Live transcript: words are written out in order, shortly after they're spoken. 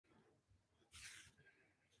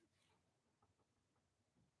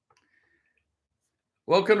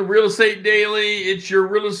Welcome to Real Estate Daily. It's your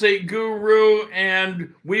real estate guru,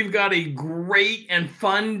 and we've got a great and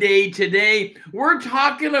fun day today. We're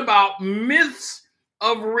talking about myths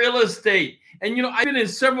of real estate. And, I've been in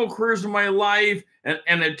several careers in my life,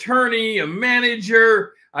 an attorney, a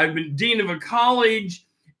manager. I've been dean of a college,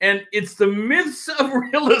 and it's the myths of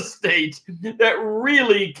real estate that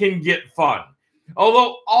really can get fun.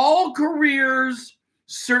 Although all careers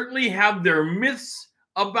certainly have their myths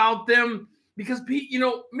about them, because,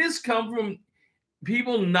 myths come from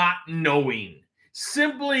people not knowing,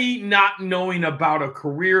 simply not knowing about a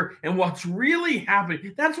career and what's really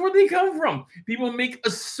happening. That's where they come from. People make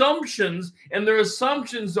assumptions, and their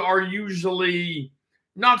assumptions are usually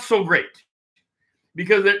not so great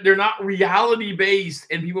because they're not reality based,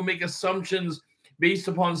 and people make assumptions based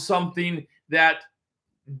upon something that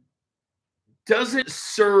doesn't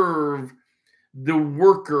serve the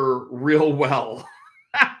worker real well.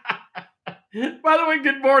 By the way,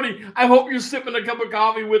 good morning. I hope you're sipping a cup of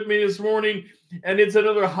coffee with me this morning, and it's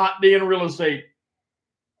another hot day in real estate.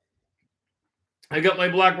 I got my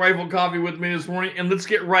Black Rifle coffee with me this morning, and let's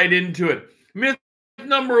get right into it. Myth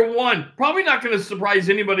number one, probably not going to surprise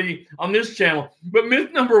anybody on this channel, but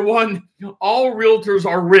myth number one, all realtors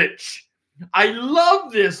are rich. I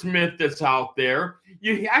love this myth that's out there.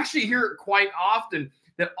 You actually hear it quite often,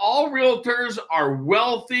 that all realtors are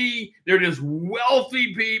wealthy. They're just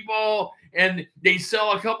wealthy people, and they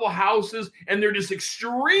sell a couple houses, and they're just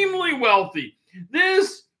extremely wealthy.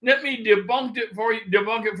 Let me debunk it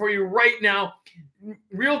for you right now.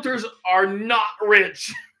 Realtors are not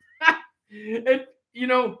rich. And,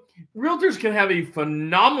 realtors can have a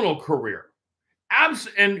phenomenal career.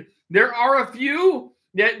 And there are a few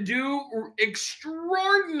that do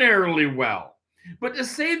extraordinarily well. But to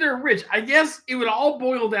say they're rich, I guess it would all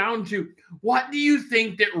boil down to, what do you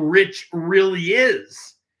think that rich really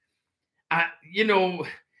is?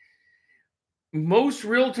 Most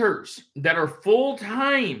realtors that are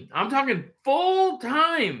full-time, I'm talking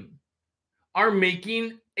full-time, are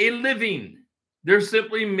making a living. They're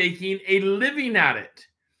simply making a living at it.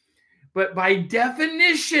 But by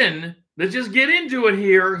definition, let's just get into it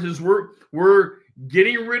here, because we're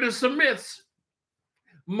getting rid of some myths.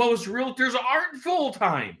 Most realtors aren't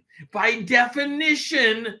full-time. By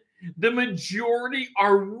definition, the majority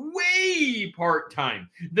are way part-time.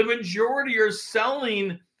 The majority are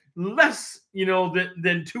selling less,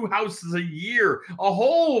 than 2 houses a year. A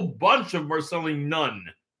whole bunch of them are selling none.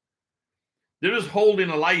 They're just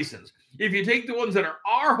holding a license. If you take the ones that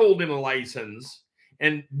are holding a license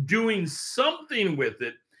and doing something with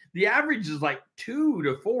it, the average is like 2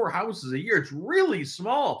 to 4 houses a year. It's really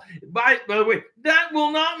small. By the way, that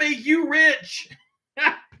will not make you rich.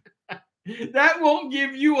 That won't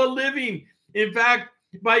give you a living. In fact,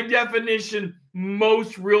 by definition,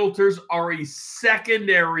 most realtors are a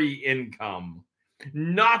secondary income,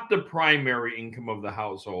 not the primary income of the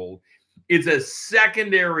household. It's a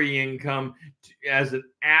secondary income as an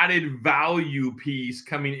added value piece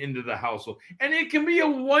coming into the household. And it can be a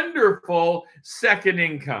wonderful second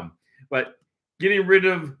income. But getting rid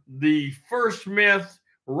of the first myth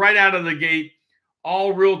right out of the gate,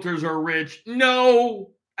 all realtors are rich.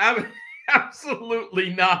 No,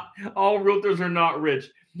 absolutely not. All realtors are not rich.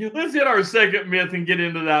 Let's hit our second myth and get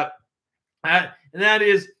into that. And that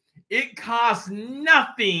is, it costs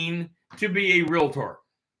nothing to be a realtor.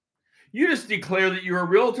 You just declare that you're a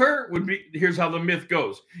realtor. Here's how the myth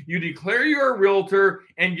goes. You declare you're a realtor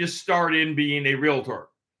and you start in being a realtor.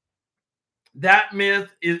 That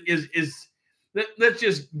myth is let's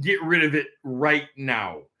just get rid of it right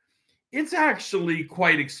now. It's actually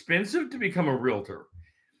quite expensive to become a realtor.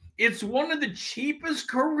 It's one of the cheapest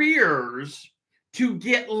careers to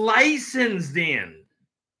get licensed in.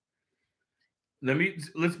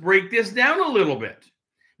 Let's break this down a little bit,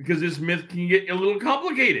 because this myth can get a little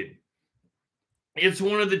complicated. It's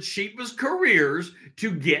one of the cheapest careers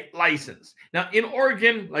to get licensed. Now, in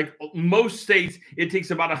Oregon, like most states, it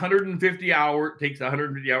takes about 150 hours. It takes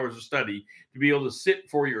 150 hours of study to be able to sit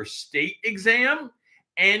for your state exam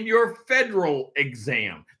and your federal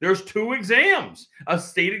exam. There's 2 exams, a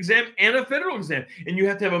state exam and a federal exam. And you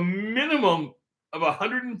have to have a minimum of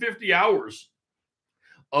 150 hours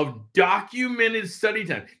of documented study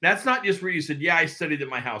time. That's not just where you said, yeah, I studied at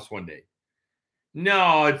my house one day.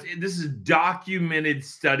 No, this is documented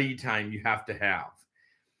study time you have to have.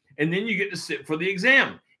 And then you get to sit for the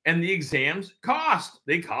exam. And the exams cost.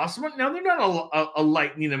 They cost money. Now, they're not a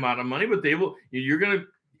lightning amount of money, but you're going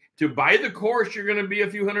to buy the course, you're going to be a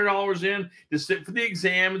few $100s in. To sit for the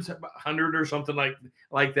exam, it's about 100 or something like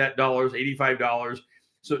that, $85.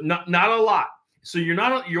 So not a lot. So you're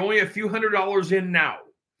only a few $100s in now.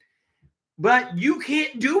 But you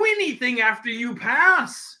can't do anything after you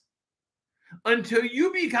pass until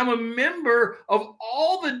you become a member of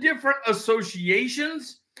all the different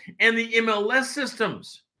associations and the MLS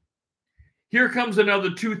systems. Here comes another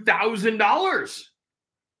 $2,000.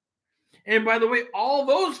 And by the way, all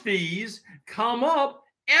those fees come up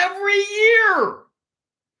every year.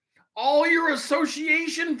 All your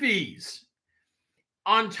association fees.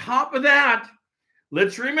 On top of that,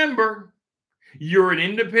 let's remember, you're an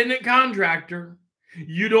independent contractor.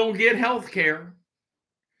 You don't get health care.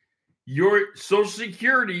 Your Social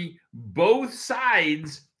Security, both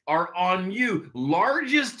sides are on you.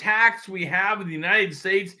 Largest tax we have in the United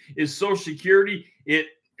States is Social Security. It,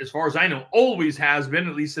 as far as I know, always has been,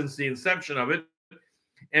 at least since the inception of it.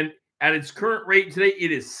 And at its current rate today,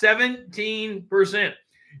 it is 17%.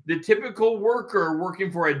 The typical worker working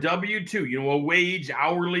for a W-2, a wage,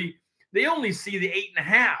 hourly, they only see the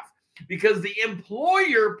 8.5%. Because the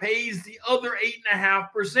employer pays the other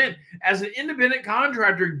 8.5%. As an independent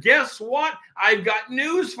contractor, guess what? I've got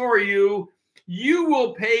news for you. You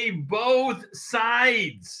will pay both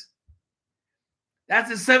sides. That's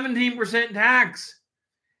a 17% tax.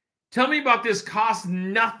 Tell me about this cost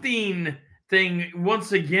nothing thing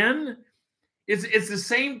once again. It's the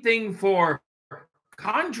same thing for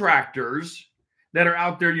contractors that are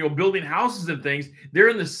out there, building houses and things. They're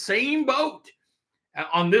in the same boat.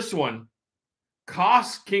 On this one,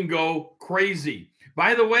 costs can go crazy.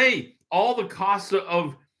 By the way, all the costs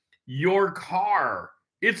of your car,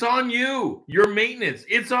 it's on you. Your maintenance,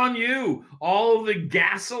 it's on you. All of the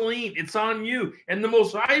gasoline, it's on you. And the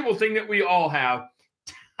most valuable thing that we all have,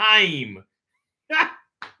 time.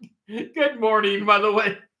 Good morning, by the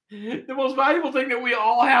way. The most valuable thing that we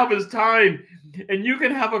all have is time. And you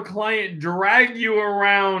can have a client drag you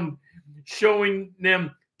around showing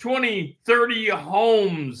them 20, 30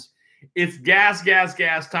 homes. It's gas,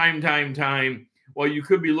 time. Well, you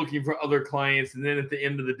could be looking for other clients, and then at the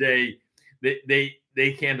end of the day,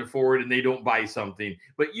 they can't afford and they don't buy something.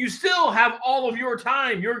 But you still have all of your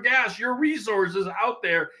time, your gas, your resources out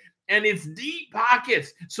there, and it's deep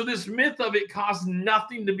pockets. So this myth of it costs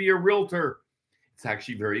nothing to be a realtor, it's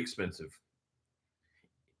actually very expensive.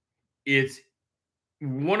 It's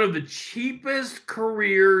one of the cheapest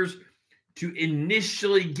careers to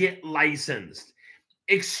initially get licensed.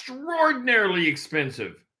 Extraordinarily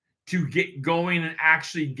expensive to get going and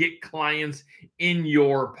actually get clients in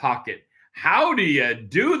your pocket. How do you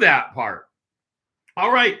do that part?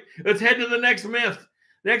 All right, let's head to the next myth.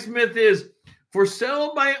 Next myth is for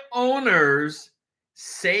sale by owners,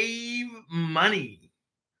 save money.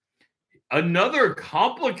 Another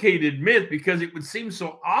complicated myth, because it would seem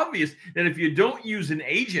so obvious that if you don't use an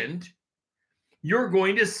agent, you're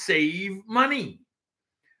going to save money.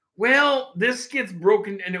 Well, this gets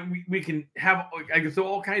broken, and I can throw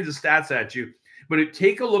all kinds of stats at you, but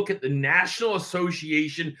take a look at the National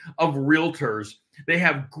Association of Realtors. They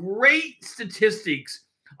have great statistics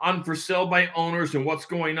on for sale by owners and what's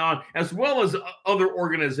going on, as well as other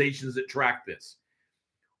organizations that track this.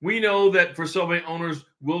 We know that for sale by owners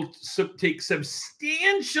will take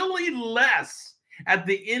substantially less at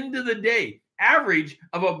the end of the day, average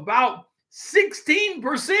of about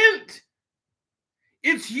 16%.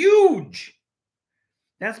 It's huge.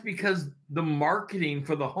 That's because the marketing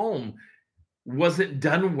for the home wasn't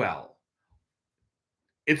done well.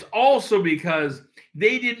 It's also because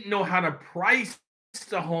they didn't know how to price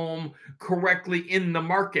the home correctly in the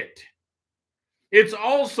market. It's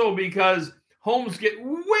also because homes get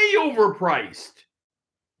way overpriced,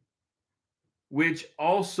 which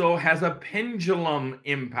also has a pendulum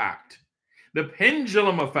impact. The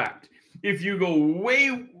pendulum effect. If you go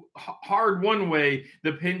way hard one way,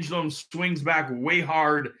 the pendulum swings back way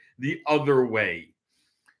hard the other way.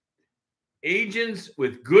 Agents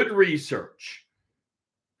with good research,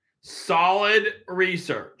 solid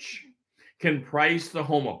research, can price the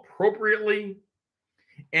home appropriately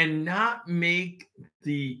and not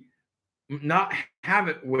have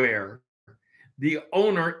it where the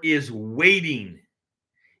owner is waiting.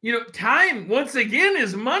 Time, once again,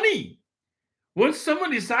 is money. Once someone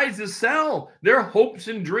decides to sell, their hopes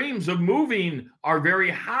and dreams of moving are very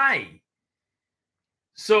high.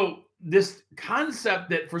 So this concept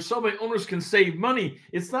that for sale by owners can save money,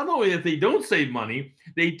 it's not only that they don't save money,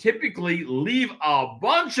 they typically leave a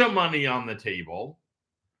bunch of money on the table,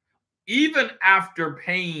 even after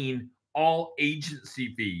paying all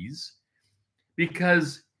agency fees,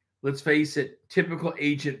 because let's face it, typical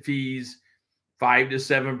agent fees, 5 to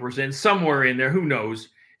 7%, somewhere in there, who knows,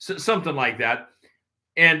 something like that.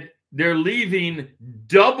 And they're leaving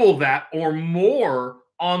double that or more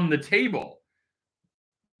on the table.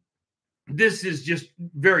 this is just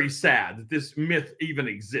very sad that this myth even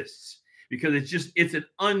exists, because it's an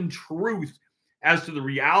untruth as to the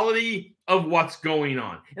reality of what's going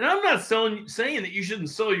on. And I'm not saying that you shouldn't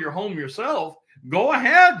sell your home yourself. Go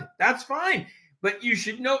ahead. That's fine. But you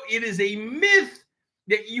should know it is a myth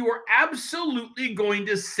that you are absolutely going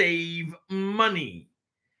to save money.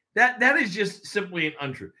 That is just simply an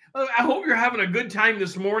untruth. I hope you're having a good time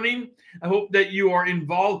this morning. I hope that you are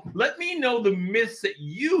involved. Let me know the myths that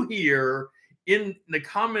you hear in the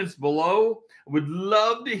comments below. I would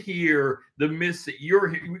love to hear the myths that you're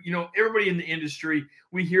hearing. You know, everybody in the industry,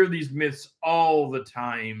 we hear these myths all the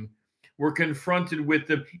time. We're confronted with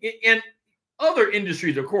them. And other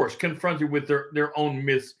industries, of course, confronted with their own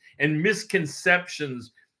myths and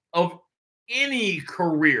misconceptions of any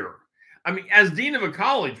career. I mean, as dean of a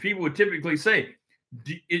college, people would typically say,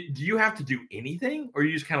 do you have to do anything, or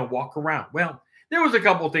you just kind of walk around? Well, there was a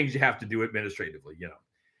couple of things you have to do administratively. You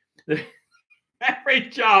know, every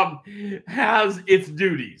job has its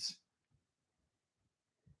duties.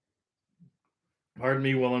 Pardon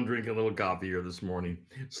me while I'm drinking a little coffee here this morning.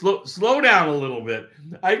 Slow down a little bit.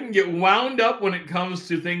 I can get wound up when it comes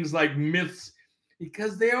to things like myths,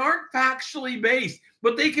 because they aren't factually based,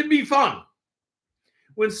 but they can be fun.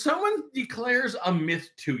 When someone declares a myth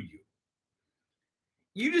to you,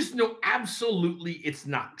 you just know absolutely it's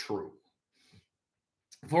not true.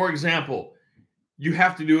 For example, you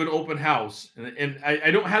have to do an open house. And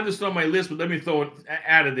I don't have this on my list, but let me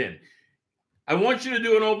add it in. I want you to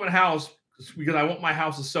do an open house because I want my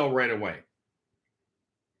house to sell right away.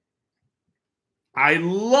 I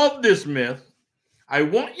love this myth. I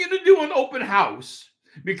want you to do an open house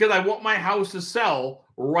because I want my house to sell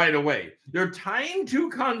right away. They're tying two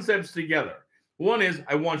concepts together. One is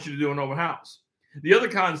I want you to do an open house. The other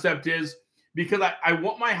concept is because I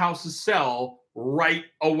want my house to sell right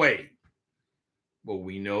away. Well,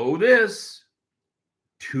 we know this.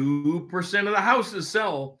 2% of the houses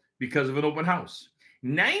sell because of an open house.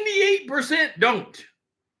 98% don't.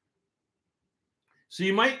 So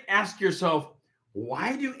you might ask yourself,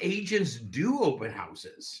 why do agents do open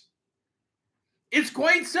houses? It's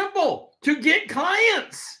quite simple: to get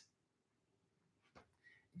clients.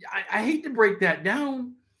 I hate to break that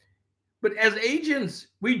down, but as agents,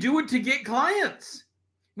 we do it to get clients.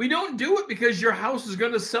 We don't do it because your house is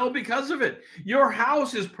going to sell because of it. Your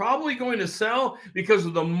house is probably going to sell because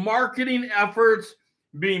of the marketing efforts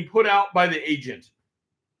being put out by the agent.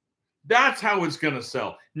 That's how it's going to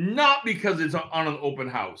sell, not because it's on an open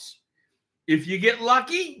house. If you get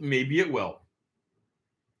lucky, maybe it will.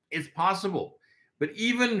 It's possible. But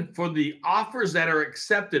even for the offers that are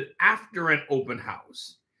accepted after an open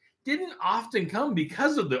house, didn't often come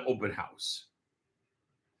because of the open house.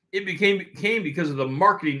 It came because of the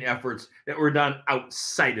marketing efforts that were done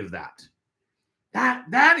outside of that.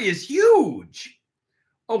 That is huge.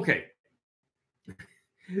 Okay.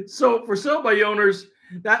 So for sell by owners,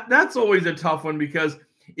 that's always a tough one because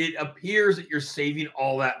it appears that you're saving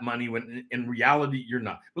all that money when in reality you're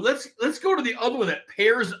not. But let's go to the other one that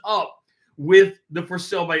pairs up with the for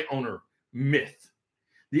sale by owner myth.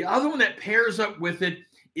 The other one that pairs up with it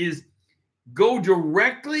is go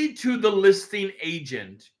directly to the listing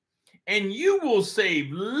agent and you will save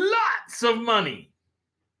lots of money.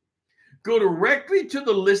 Go directly to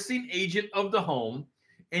the listing agent of the home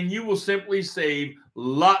and you will simply save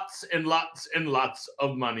lots and lots and lots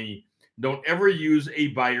of money. Don't ever use a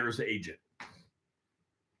buyer's agent.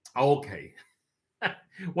 Okay.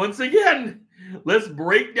 Once again, let's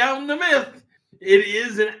break down the myth. It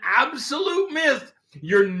is an absolute myth.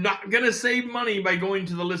 You're not going to save money by going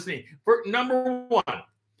to the listing. For number one,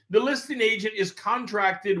 the listing agent is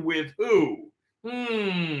contracted with who?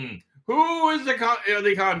 Who is the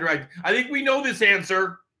contract? I think we know this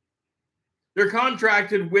answer. They're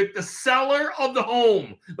contracted with the seller of the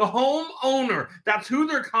home, the home owner. That's who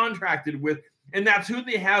they're contracted with. And that's who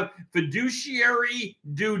they have fiduciary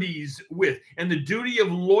duties with. And the duty of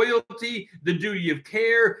loyalty, the duty of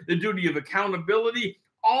care, the duty of accountability,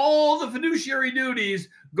 all the fiduciary duties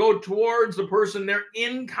go towards the person they're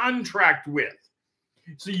in contract with.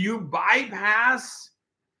 So you bypass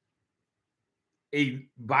a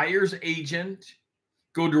buyer's agent,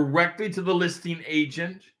 go directly to the listing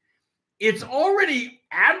agent. It's already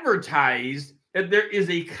advertised that there is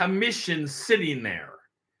a commission sitting there.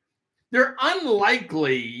 They're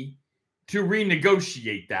unlikely to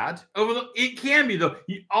renegotiate that. It can be, though.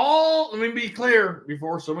 Let me be clear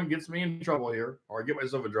before someone gets me in trouble here, or I get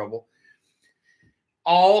myself in trouble.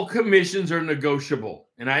 All commissions are negotiable,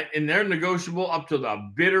 and they're negotiable up to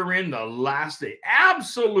the bitter end, the last day.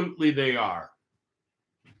 Absolutely, they are.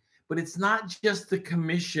 But it's not just the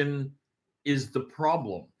commission is the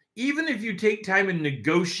problem. even if you take time and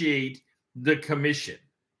negotiate the commission,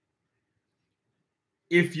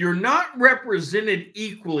 if you're not represented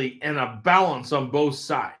equally and a balance on both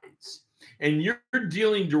sides, and you're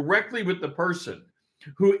dealing directly with the person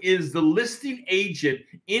who is the listing agent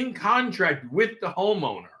in contract with the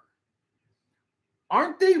homeowner,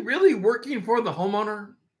 aren't they really working for the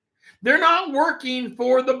homeowner? They're not working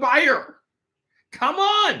for the buyer. Come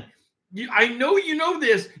on. I know you know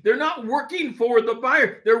this. They're not working for the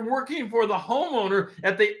buyer. They're working for the homeowner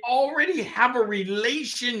that they already have a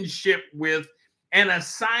relationship with and a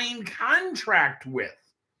signed contract with.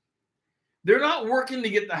 They're not working to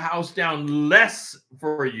get the house down less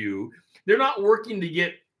for you. They're not working to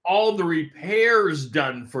get all the repairs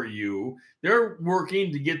done for you. They're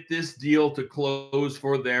working to get this deal to close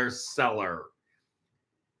for their seller.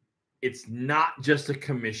 It's not just a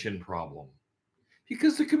commission problem,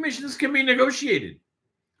 because the commissions can be negotiated.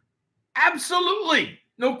 Absolutely.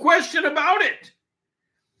 No question about it.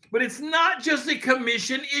 But it's not just a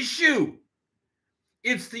commission issue.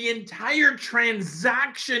 It's the entire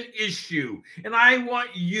transaction issue. And I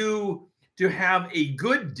want you to have a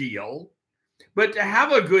good deal. But to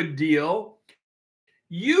have a good deal,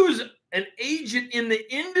 use an agent in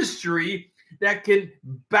the industry that can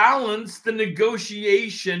balance the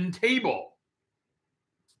negotiation table.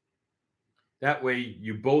 That way,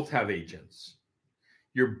 you both have agents.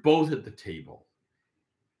 You're both at the table.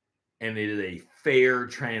 And it is a fair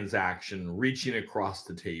transaction, reaching across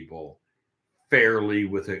the table fairly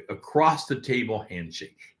with an across the table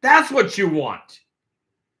handshake. That's what you want.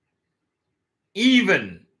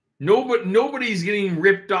 Even. Nobody's getting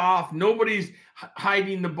ripped off. Nobody's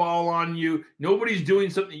hiding the ball on you. Nobody's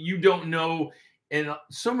doing something you don't know. And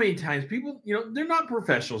so many times people, they're not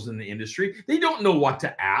professionals in the industry. They don't know what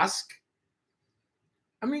to ask.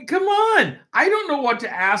 I mean, come on. I don't know what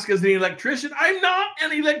to ask as an electrician. I'm not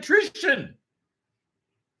an electrician.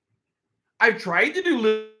 I've tried to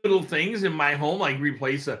do little things in my home, like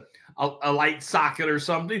replace a light socket or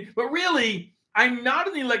something. But really, I'm not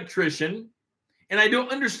an electrician. And I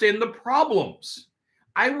don't understand the problems.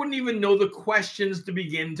 I wouldn't even know the questions to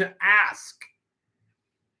begin to ask.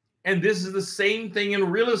 And this is the same thing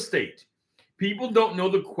in real estate. People don't know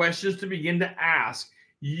the questions to begin to ask.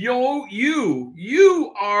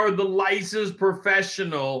 You are the licensed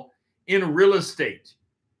professional in real estate.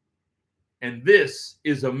 And this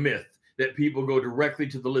is a myth that people go directly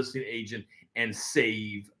to the listing agent and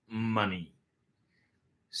save money.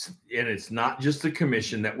 And it's not just the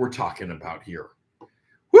commission that we're talking about here.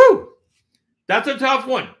 Woo! That's a tough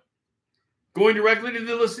one. Going directly to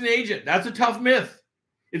the listing agent. That's a tough myth.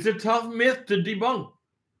 It's a tough myth to debunk.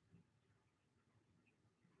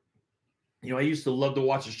 I used to love to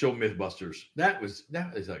watch the show Mythbusters. That is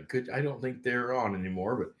a good, I don't think they're on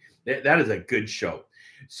anymore, but that is a good show.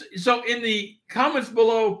 So in the comments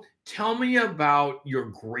below, tell me about your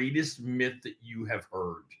greatest myth that you have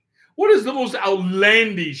heard. What is the most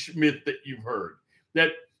outlandish myth that you've heard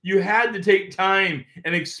that you had to take time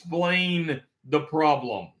and explain the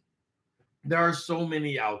problem? There are so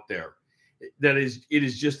many out there that it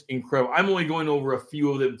is just incredible. I'm only going over a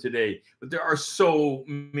few of them today, but there are so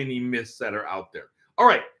many myths that are out there. All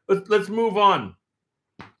right, let's move on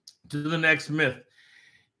to the next myth.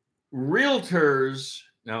 Realtors,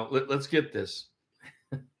 now let's get this.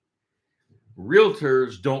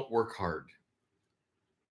 Realtors don't work hard.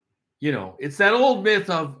 It's that old myth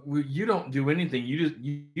of you don't do anything. You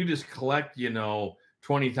just collect,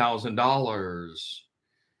 $20,000.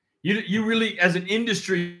 You really, as an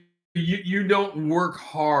industry, you don't work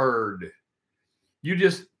hard. You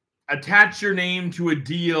just attach your name to a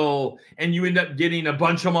deal and you end up getting a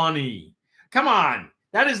bunch of money. Come on,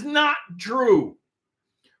 that is not true.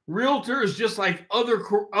 Realtors, just like other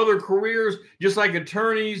careers, just like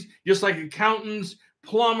attorneys, just like accountants,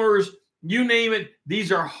 plumbers, you name it, these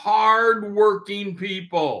are hardworking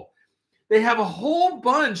people. They have a whole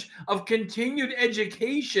bunch of continued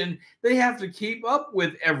education they have to keep up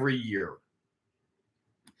with every year.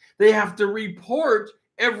 They have to report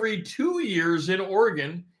every 2 years in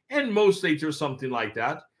Oregon, and most states are something like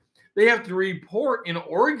that. They have to report in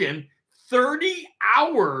Oregon 30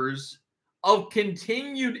 hours of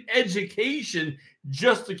continued education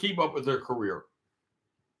just to keep up with their career.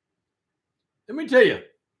 Let me tell you,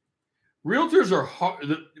 realtors are hard,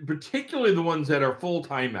 particularly the ones that are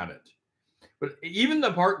full-time at it. But even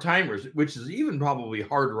the part-timers, which is even probably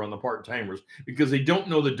harder on the part-timers because they don't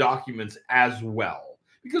know the documents as well,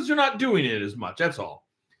 because they're not doing it as much. That's all.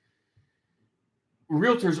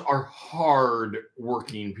 Realtors are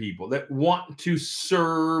hard-working people that want to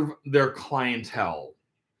serve their clientele.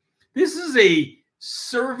 This is a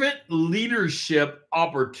servant leadership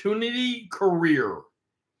opportunity career.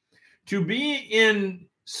 To be in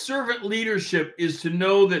servant leadership is to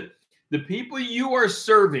know that the people you are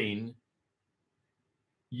serving,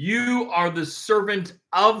 you are the servant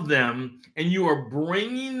of them, and you are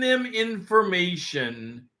bringing them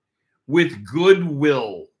information with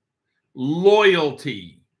goodwill,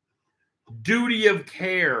 loyalty, duty of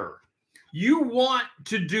care. You want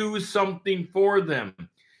to do something for them.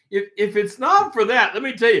 If it's not for that, let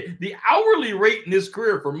me tell you, the hourly rate in this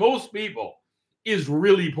career for most people is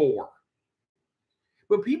really poor.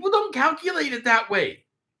 But people don't calculate it that way.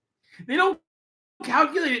 They don't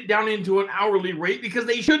calculate it down into an hourly rate because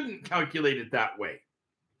they shouldn't calculate it that way.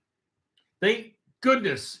 Thank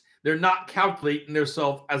goodness they're not calculating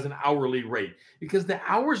themselves as an hourly rate, because the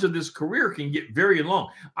hours of this career can get very long.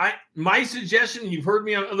 My suggestion, you've heard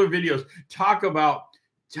me on other videos talk about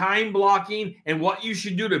time blocking and what you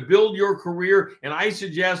should do to build your career. And I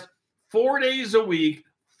suggest 4 days a week,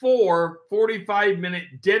 4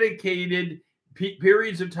 45-minute dedicated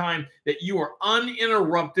periods of time that you are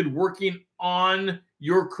uninterrupted working on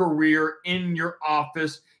your career in your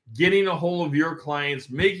office, getting a hold of your clients,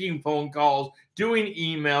 making phone calls, doing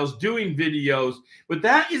emails, doing videos. But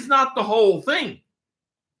that is not the whole thing.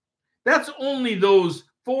 That's only those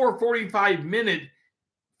 4 45-minute,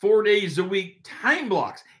 4 days a week time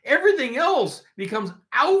blocks. Everything else becomes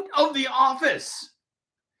out of the office.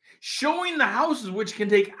 Showing the houses, which can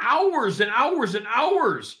take hours and hours and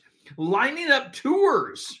hours. Lining up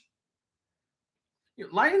tours.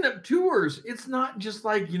 Lining up tours, it's not just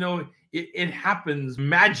like, it happens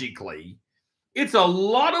magically. It's a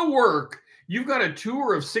lot of work. You've got a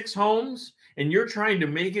tour of 6 homes, and you're trying to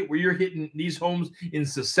make it where you're hitting these homes in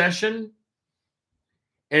succession.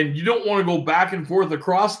 And you don't want to go back and forth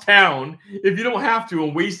across town if you don't have to,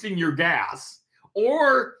 and wasting your gas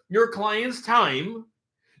or your client's time.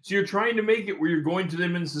 So you're trying to make it where you're going to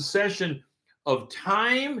them in succession of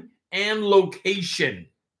time and location.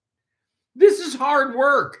 This is hard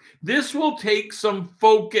work. This will take some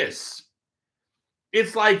focus.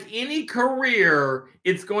 It's like any career,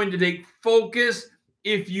 it's going to take focus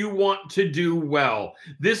if you want to do well.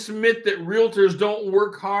 This myth that realtors don't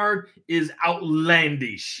work hard is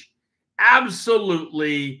outlandish.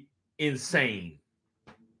 Absolutely insane.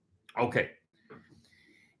 Okay.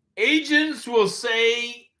 Agents will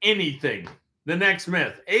say anything. The next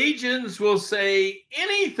myth. Agents will say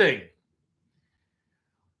anything.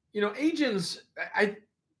 Agents, I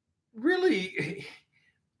really,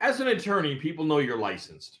 as an attorney, people know you're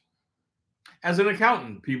licensed. As an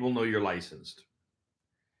accountant, people know you're licensed.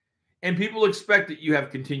 And people expect that you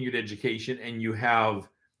have continued education and you have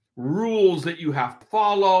rules that you have to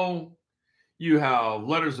follow. You have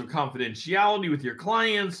letters of confidentiality with your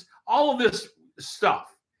clients, all of this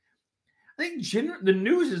stuff. I think the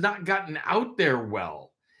news has not gotten out there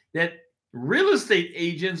well that real estate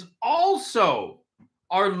agents also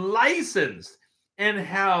are licensed and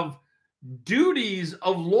have duties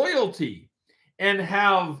of loyalty and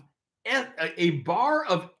have a bar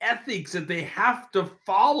of ethics that they have to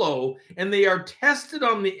follow, and they are tested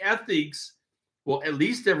on the ethics, well, at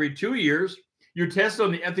least every 2 years. You're tested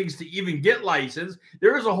on the ethics to even get licensed.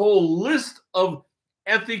 There is a whole list of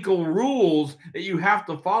ethical rules that you have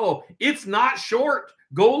to follow. It's not short.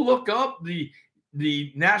 Go look up the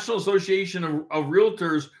National Association of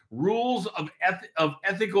Realtors rules of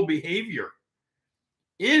ethical behavior.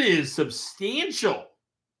 It is substantial.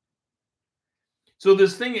 So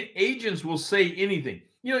this thing, agents will say anything.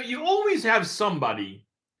 You always have somebody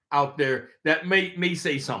out there that may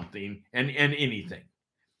say something and anything.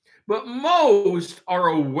 But most are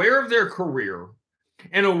aware of their career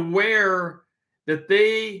and aware that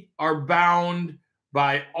they are bound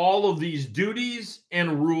by all of these duties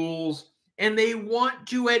and rules, and they want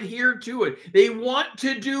to adhere to it. They want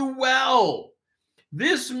to do well.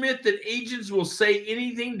 This myth that agents will say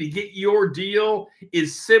anything to get your deal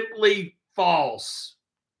is simply false.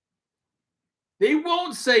 They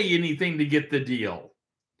won't say anything to get the deal.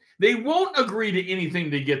 They won't agree to anything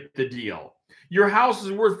to get the deal. Your house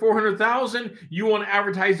is worth $400,000. You want to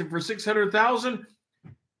advertise it for $600,000.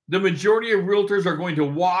 The majority of realtors are going to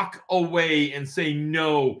walk away and say,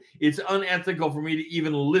 no, it's unethical for me to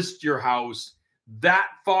even list your house that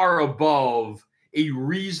far above a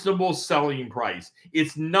reasonable selling price.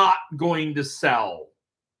 It's not going to sell.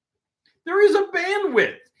 There is a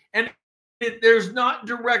bandwidth, and there's not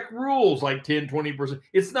direct rules like 10, 20%.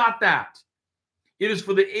 It's not that. It is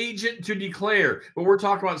for the agent to declare. But we're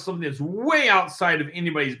talking about something that's way outside of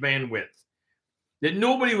anybody's bandwidth, that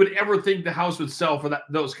nobody would ever think the house would sell for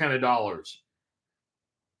those kind of dollars.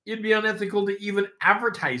 It'd be unethical to even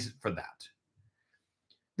advertise it for that.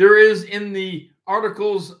 There is in the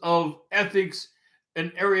Articles of Ethics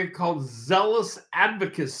an area called zealous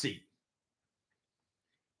advocacy.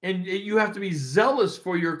 And you have to be zealous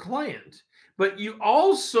for your client. But you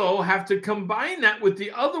also have to combine that with the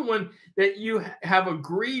other one that you have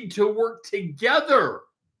agreed to work together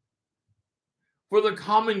for the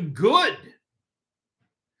common good.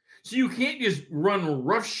 So you can't just run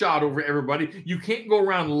roughshod over everybody. You can't go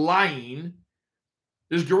around lying.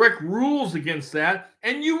 There's direct rules against that,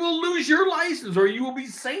 and you will lose your license or you will be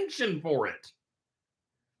sanctioned for it.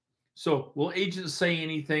 So will agents say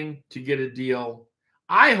anything to get a deal?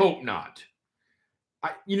 I hope not.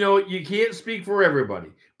 You can't speak for everybody,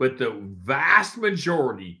 but the vast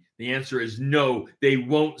majority, the answer is no, they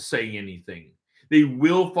won't say anything. They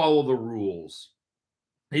will follow the rules.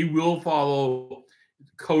 They will follow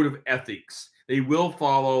code of ethics. They will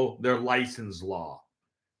follow their license law.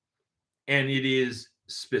 And it is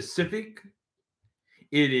specific.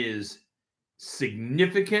 It is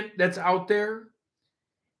significant that's out there.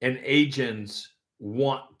 And agents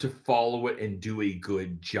want to follow it and do a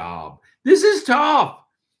good job. This is tough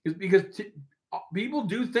because people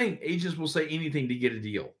do think agents will say anything to get a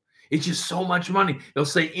deal. It's just so much money. They'll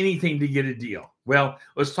say anything to get a deal. Well,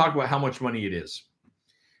 let's talk about how much money it is.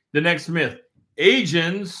 The next myth,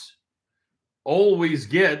 agents always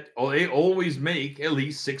make at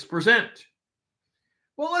least 6%.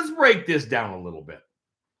 Well, let's break this down a little bit.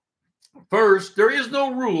 First, there is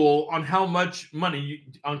no rule on how much money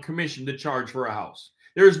on commission to charge for a house.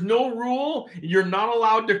 There's no rule. You're not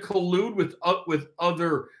allowed to collude with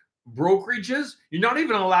other brokerages. You're not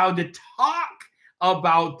even allowed to talk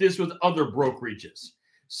about this with other brokerages.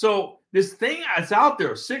 So this thing that's out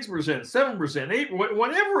there, 6%, 7%, 8%,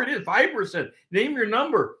 whatever it is, 5%, name your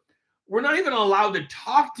number. We're not even allowed to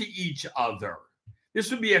talk to each other. This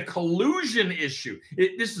would be a collusion issue.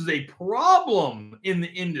 This is a problem in the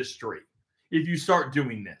industry if you start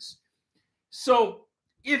doing this. So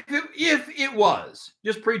if it was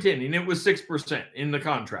just pretending it was 6% in the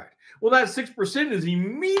contract, well, that 6% is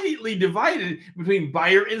immediately divided between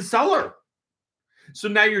buyer and seller. So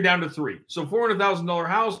now you're down to 3. So $400,000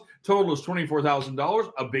 house, total is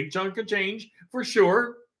 $24,000, a big chunk of change for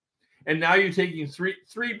sure. And now you're taking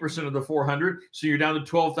 3% of the 400, so you're down to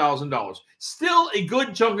 $12,000. Still a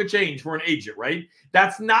good chunk of change for an agent, right?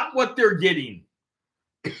 That's not what they're getting.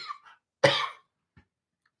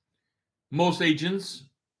 Most agents,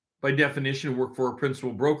 by definition, work for a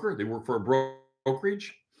principal broker. They work for a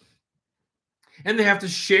brokerage. And they have to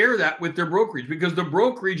share that with their brokerage because the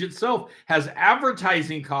brokerage itself has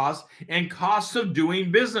advertising costs and costs of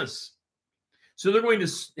doing business. So they're going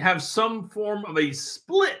to have some form of a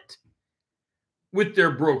split with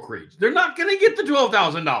their brokerage. They're not going to get the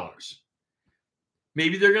 $12,000.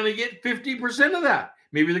 Maybe they're going to get 50% of that.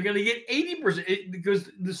 Maybe they're going to get 80% because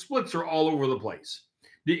the splits are all over the place.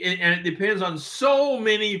 And it depends on so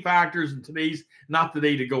many factors, and today's not the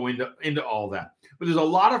day to go into all that. But there's a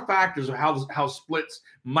lot of factors of how splits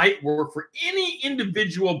might work for any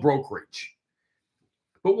individual brokerage.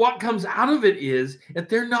 But what comes out of it is that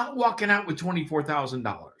they're not walking out with $24,000,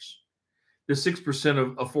 the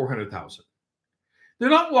 6% of $400,000. They're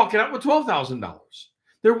not walking out with $12,000.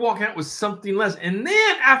 They're walking out with something less. And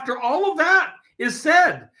then after all of that is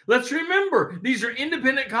said, let's remember, these are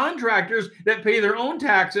independent contractors that pay their own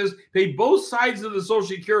taxes, pay both sides of the Social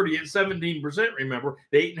Security at 17%. Remember,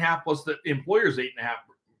 the 8.5% plus the employer's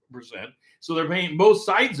 8.5%. So they're paying both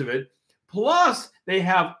sides of it. Plus, they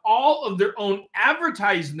have all of their own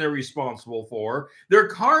advertising they're responsible for, their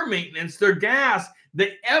car maintenance, their gas,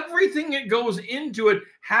 everything that goes into it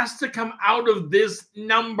has to come out of this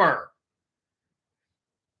number.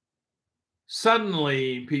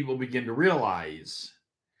 Suddenly, people begin to realize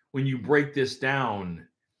when you break this down,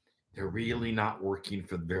 they're really not working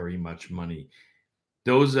for very much money.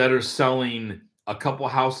 Those that are selling a couple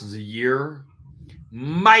houses a year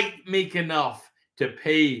might make enough to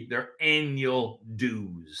pay their annual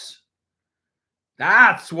dues.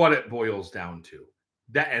 That's what it boils down to.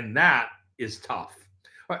 That is tough.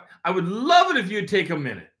 I would love it if you'd take a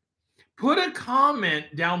minute. Put a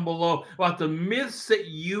comment down below about the myths that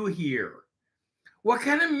you hear. What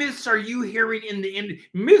kind of myths are you hearing in the end?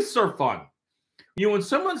 Myths are fun. When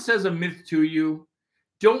someone says a myth to you,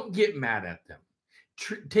 don't get mad at them.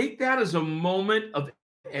 Take that as a moment of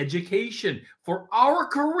education for our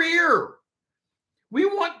career. We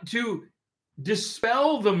want to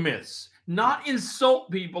dispel the myths, not insult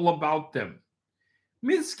people about them.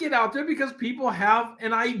 Myths get out there because people have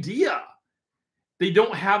an idea. They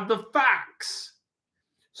don't have the facts.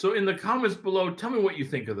 So in the comments below, tell me what you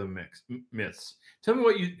think of the myths. Tell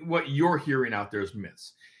me what you're hearing out there as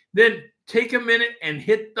myths. Then take a minute and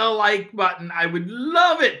hit the like button. I would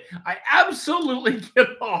love it. I absolutely get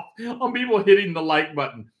off on people hitting the like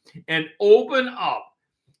button and open up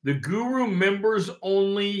the Guru members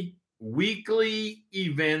only weekly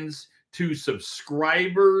events to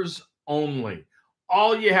subscribers only.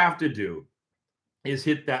 All you have to do is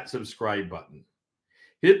hit that subscribe button.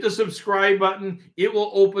 Hit the subscribe button. It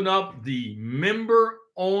will open up the member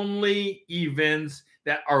only events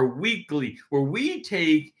that are weekly, where we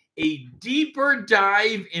take a deeper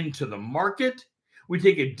dive into the market. We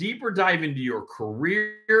take a deeper dive into your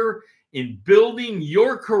career, in building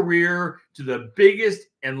your career to the biggest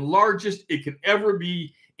and largest it can ever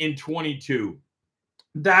be in 22.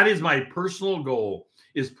 That is my personal goal,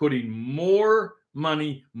 is putting more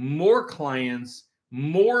money, more clients,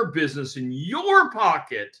 more business in your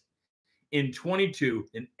pocket in 22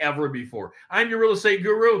 than ever before. I'm your real estate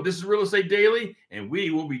guru. This is Real Estate Daily, and we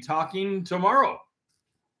will be talking tomorrow.